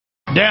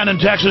Dan in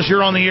Texas,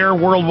 you're on the air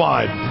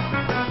worldwide.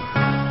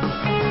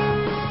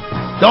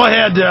 Go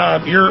ahead.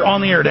 You're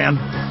on the air, Dan.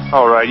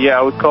 All right. Yeah,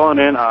 I was calling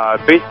in.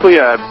 Basically,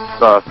 I'm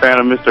a fan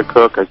of Mr.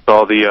 Cook. I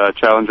saw the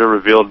Challenger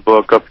Revealed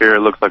book up here. It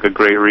looks like a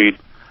great read.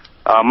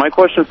 My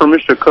question for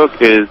Mr.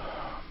 Cook is,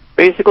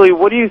 basically,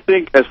 what do you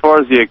think, as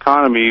far as the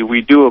economy,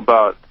 we do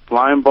about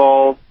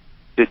slimeball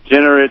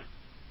degenerates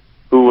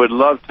who would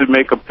love to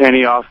make a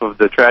penny off of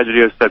the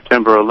tragedy of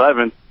September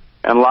 11th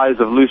and lives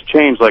of loose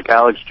change like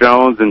Alex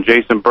Jones and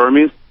Jason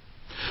Burmese?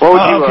 What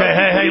would you, okay,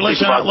 hey,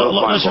 listen,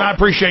 I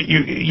appreciate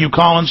you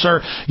calling,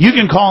 sir. You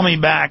can call me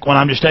back when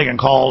I'm just taking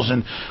calls,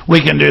 and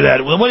we can do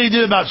that. What do you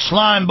do about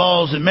slime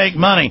balls that make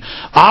money?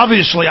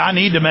 Obviously, I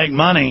need to make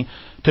money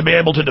to be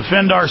able to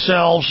defend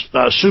ourselves,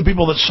 sue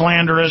people that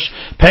slander us,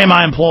 pay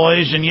my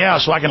employees, and yeah,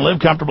 so I can live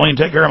comfortably and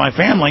take care of my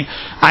family.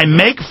 I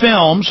make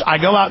films, I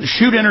go out and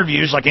shoot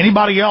interviews like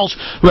anybody else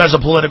who has a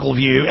political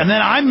view, and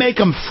then I make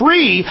them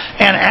free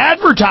and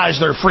advertise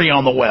they're free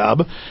on the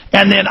web,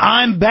 and then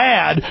I'm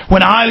bad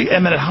when I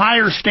am at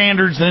higher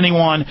standards than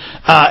anyone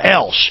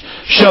else.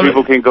 So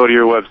people can go to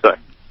your website.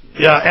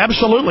 Yeah,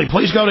 absolutely.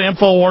 Please go to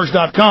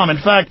Infowars.com. In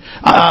fact,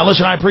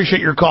 listen, I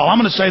appreciate your call. I'm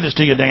going to say this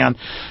to you, Dan.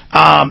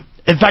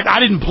 In fact, I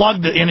didn't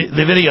plug the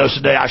videos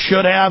today. I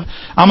should have.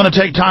 I'm going to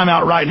take time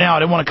out right now. I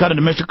didn't want to cut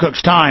into Mr.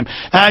 Cook's time.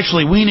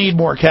 Actually, we need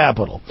more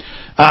capital.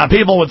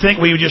 People would think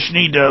we just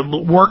need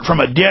to work from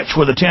a ditch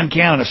with a tin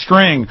can and a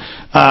string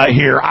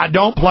here. I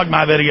don't plug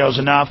my videos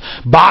enough.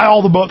 Buy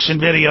all the books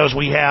and videos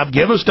we have.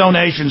 Give us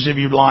donations if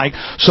you'd like.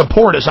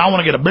 Support us. I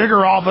want to get a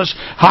bigger office,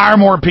 hire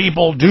more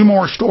people, do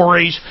more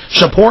stories,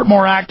 support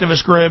more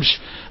activist groups.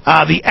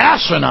 The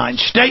asinine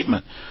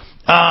statement.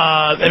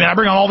 I mean, I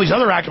bring on all these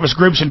other activist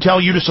groups and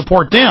tell you to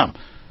support them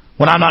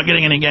when I'm not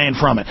getting any gain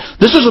from it.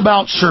 This is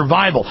about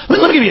survival. Let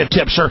me give you a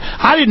tip, sir.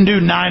 I didn't do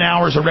 9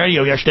 hours of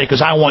radio yesterday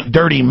because I want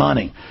dirty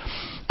money.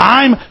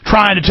 I'm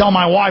trying to tell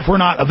my wife we're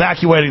not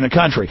evacuating the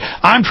country.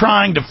 I'm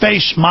trying to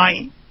face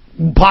my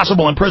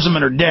possible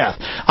imprisonment or death.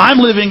 I'm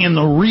living in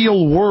the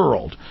real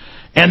world.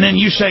 And then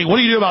you say, what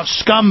do you do about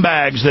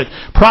scumbags that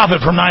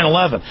profit from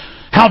 9/11?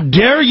 How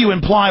dare you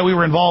imply we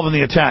were involved in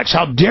the attacks?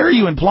 How dare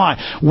you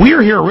imply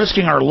we're here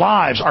risking our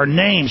lives, our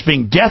names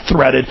being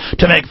death-threated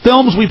to make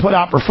films we put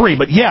out for free?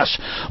 But yes,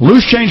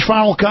 Loose Change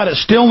Final Cut has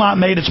still not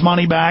made its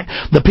money back.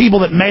 The people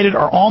that made it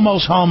are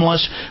almost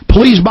homeless.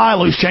 Please buy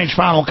Loose Change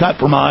Final Cut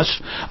from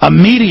us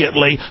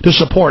immediately to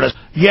support us.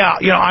 Yeah,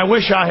 you know, I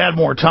wish I had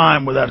more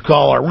time with that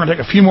caller. We're going to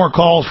take a few more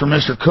calls from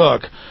Mr.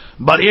 Cook,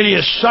 but it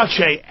is such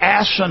a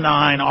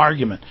asinine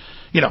argument.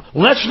 You know,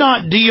 let's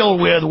not deal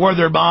with where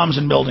there are bombs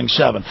in Building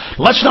 7.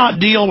 Let's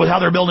not deal with how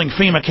they're building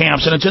FEMA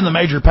camps, and it's in the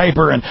major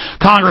paper, and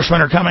congressmen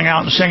are coming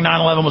out and saying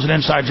 9/11 was an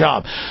inside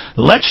job.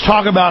 Let's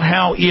talk about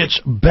how it's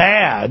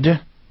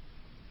bad.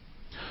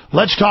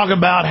 Let's talk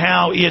about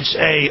how it's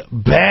a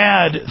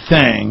bad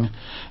thing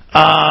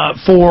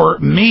for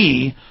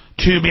me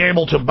to be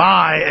able to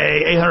buy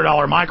a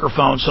 $800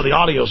 microphone so the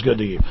audio is good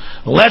to you.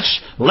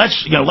 Let's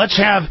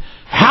have.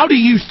 How do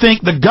you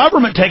think the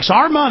government takes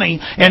our money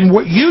and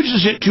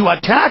uses it to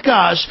attack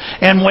us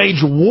and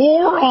wage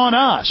war on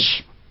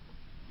us?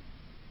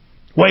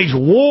 Wage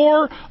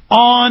war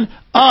on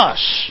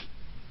us.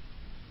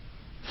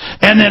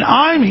 And then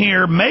I'm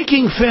here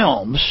making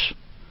films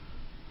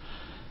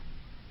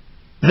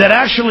that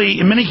actually,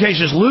 in many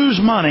cases, lose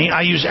money.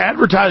 I use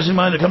advertising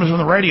money that comes from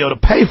the radio to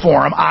pay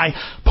for them. I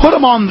put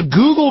them on the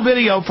Google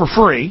video for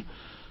free.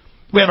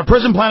 We have a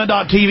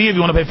prisonplanet.tv if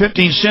you want to pay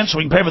 15 cents so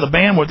we can pay for the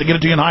bandwidth to get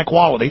it to you in high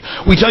quality.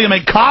 We tell you to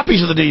make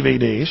copies of the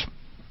DVDs.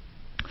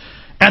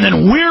 And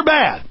then we're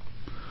bad.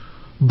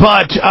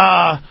 But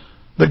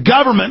the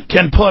government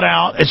can put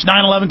out its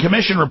 9/11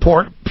 Commission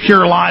report,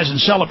 pure lies, and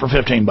sell it for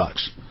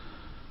 $15.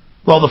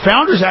 Well, the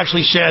founders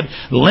actually said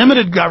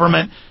limited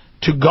government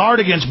to guard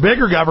against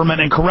bigger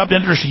government and corrupt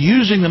interests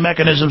using the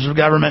mechanisms of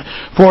government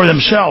for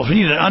themselves. We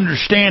need an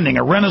understanding,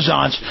 a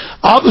renaissance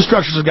of the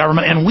structures of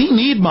government, and we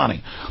need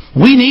money.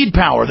 We need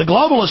power. The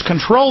globalists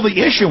control the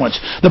issuance.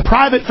 The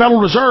private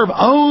Federal Reserve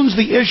owns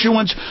the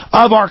issuance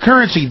of our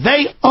currency.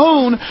 They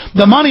own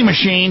the money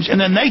machines, and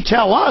then they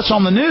tell us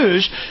on the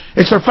news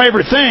it's their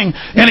favorite thing.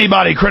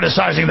 Anybody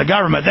criticizing the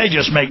government, they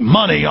just make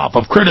money off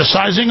of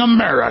criticizing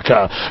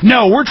America.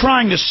 No, we're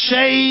trying to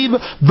save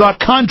the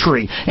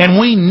country, and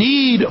we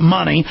need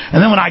money.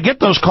 And then when I get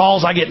those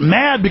calls, I get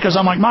mad because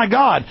I'm like, my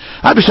God,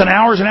 I've just done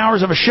hours and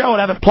hours of a show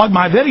and haven't plugged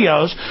my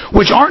videos,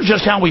 which aren't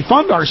just how we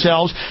fund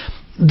ourselves.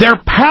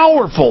 They're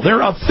powerful.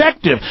 They're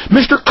effective.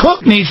 Mr.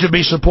 Cook needs to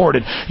be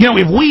supported. You know,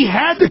 if we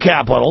had the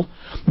capital,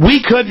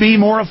 we could be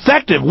more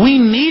effective. We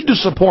need to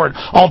support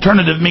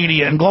alternative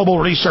media and global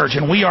research,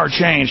 and we are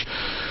change.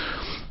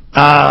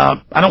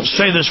 I don't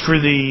say this for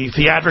the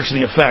theatrics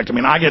and the effect. I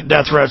mean, I get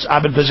death threats.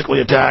 I've been physically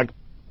attacked.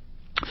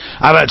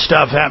 I've had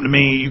stuff happen to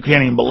me you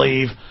can't even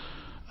believe.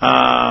 You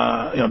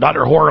know,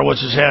 Dr.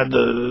 Horowitz has had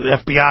the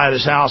FBI at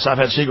his house. I've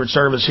had Secret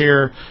Service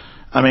here.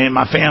 I mean,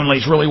 my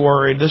family's really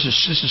worried. This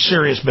is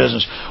serious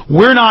business.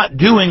 We're not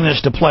doing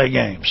this to play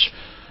games.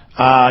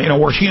 You know,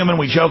 we're human.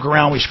 We joke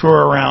around. We screw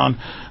around.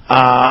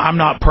 I'm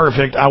not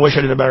perfect. I wish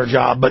I did a better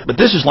job, but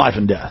this is life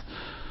and death.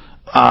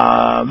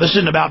 This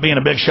isn't about being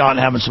a big shot and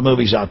having some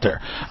movies out there.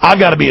 I've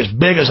got to be as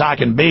big as I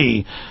can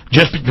be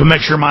just to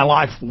make sure my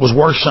life was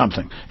worth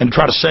something and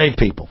try to save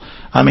people.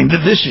 I mean,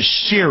 this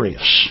is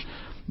serious.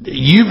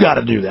 You've got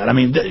to do that. I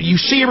mean, you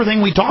see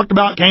everything we talked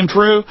about came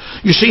true.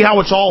 You see how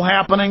it's all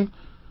happening.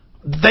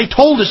 They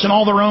told us in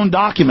all their own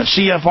documents,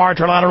 CFR,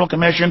 Trilateral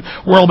Commission,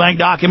 World Bank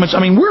documents. I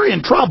mean, we're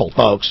in trouble,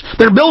 folks.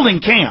 They're building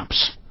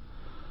camps.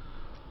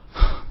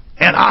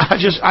 And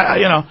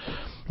you know,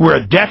 we're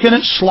a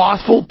decadent,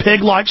 slothful,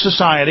 pig-like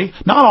society.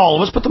 Not all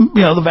of us, but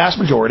the vast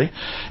majority.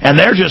 And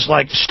they're just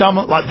like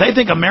they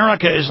think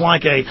America is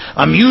like a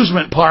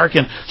amusement park,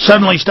 and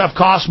suddenly stuff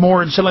costs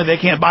more, and suddenly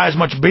they can't buy as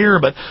much beer,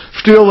 but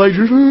still they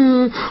just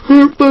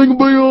everything will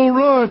be all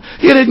right.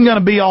 It isn't going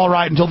to be all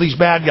right until these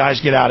bad guys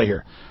get out of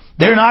here.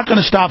 They're not going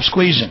to stop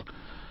squeezing.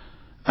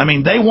 I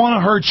mean, they want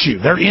to hurt you.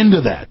 They're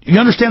into that. You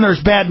understand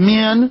there's bad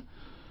men?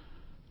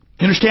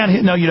 You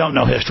understand? No, you don't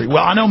know history.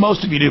 Well, I know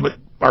most of you do, but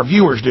our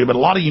viewers do, but a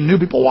lot of you new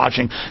people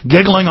watching,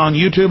 giggling on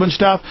YouTube and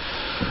stuff.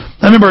 I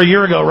remember a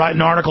year ago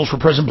writing articles for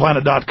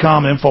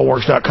PrisonPlanet.com and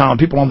Infowars.com,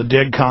 people on the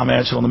dig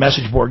comments and on the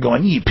message board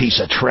going, you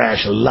piece of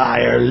trash,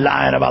 liar,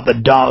 lying about the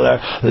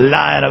dollar,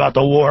 lying about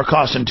the war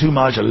costing too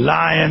much,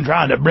 lying,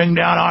 trying to bring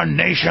down our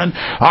nation,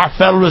 our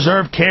Federal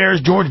Reserve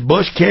cares, George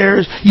Bush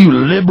cares, you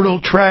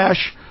liberal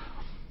trash.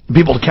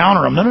 People to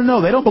counter them.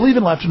 No, they don't believe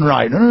in left and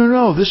right.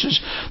 No. This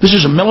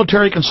is a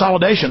military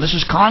consolidation. This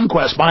is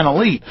conquest by an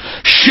elite.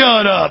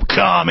 Shut up,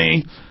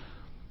 commie.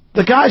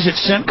 The guys at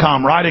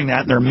CENTCOM writing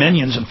that and their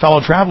minions and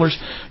fellow travelers,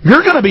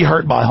 you're going to be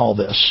hurt by all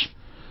this.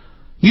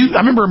 I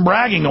remember them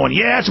bragging, going,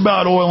 yeah, it's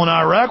about oil in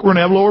Iraq. We're going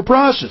to have lower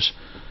prices.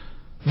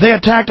 They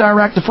attacked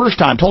Iraq the first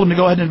time, told them to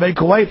go ahead and invade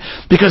Kuwait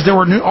because there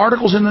were new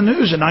articles in the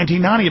news in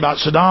 1990 about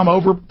Saddam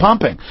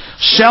over-pumping,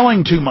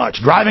 selling too much,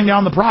 driving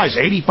down the price,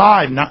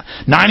 85,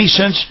 90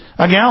 cents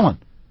a gallon.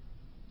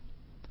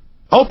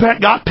 OPEC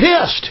got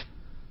pissed.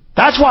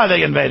 That's why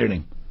they invaded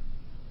him.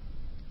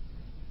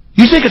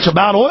 You think it's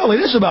about oil? It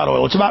is about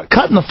oil. It's about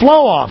cutting the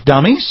flow off,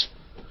 dummies.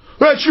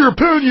 That's your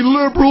opinion,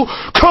 liberal,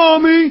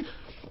 commie.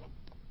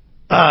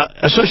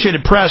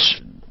 Associated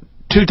Press,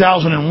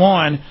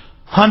 2001,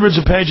 hundreds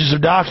of pages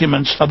of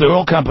documents of the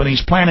oil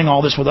companies planning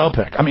all this with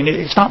OPEC. I mean,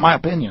 it's not my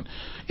opinion.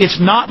 It's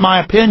not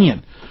my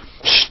opinion.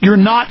 You're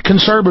not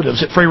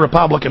conservatives at Free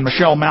Republic and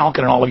Michelle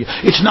Malkin and all of you.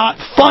 It's not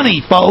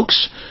funny,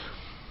 folks.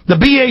 The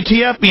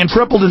BATF being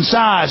tripled in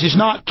size is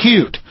not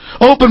cute.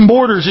 Open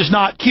borders is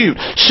not cute.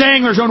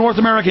 Saying there's no North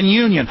American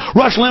Union.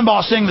 Rush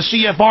Limbaugh saying the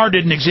CFR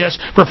didn't exist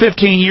for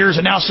 15 years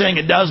and now saying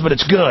it does, but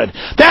it's good.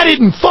 That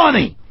isn't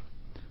funny.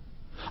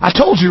 I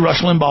told you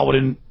Rush Limbaugh would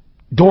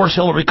endorse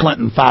Hillary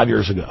Clinton 5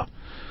 years ago.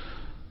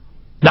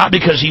 Not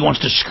because he wants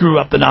to screw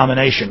up the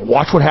nomination.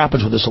 Watch what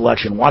happens with this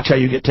election. Watch how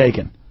you get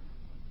taken.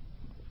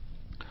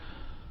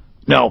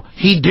 No,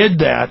 he did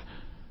that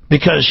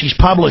because he's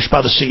published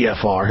by the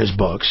CFR, his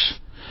books.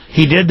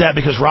 He did that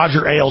because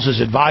Roger Ailes is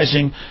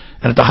advising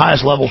and at the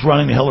highest levels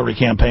running the Hillary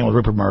campaign with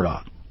Rupert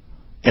Murdoch.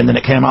 And then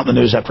it came out in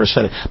the news after a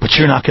study. But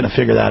you're not going to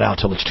figure that out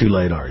till it's too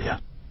late, are you?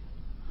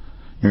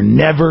 You're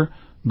never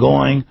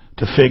going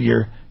to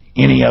figure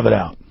any of it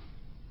out.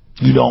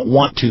 You don't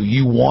want to.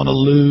 You want to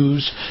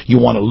lose. You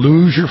want to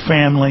lose your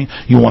family.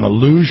 You want to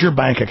lose your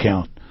bank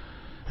account.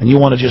 And you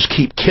want to just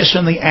keep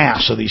kissing the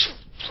ass of these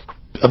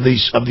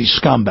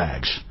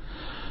scumbags.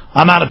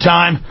 I'm out of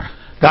time.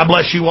 God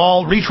bless you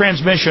all.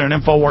 Retransmission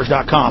at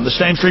Infowars.com. The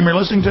same stream you're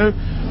listening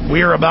to,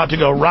 we are about to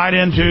go right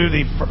into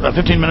the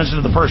 15 minutes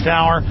into the first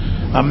hour.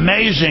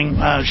 Amazing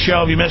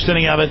show. If you missed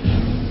any of it,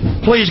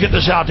 please get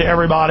this out to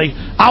everybody.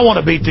 I want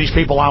to beat these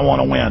people. I want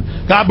to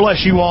win. God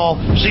bless you all.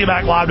 See you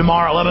back live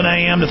tomorrow, 11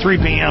 a.m. to 3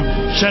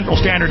 p.m. Central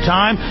Standard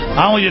Time.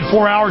 I only did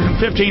 4 hours and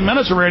 15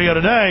 minutes of radio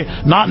today,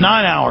 not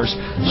 9 hours.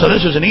 So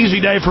this is an easy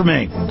day for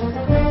me.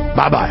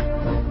 Bye-bye.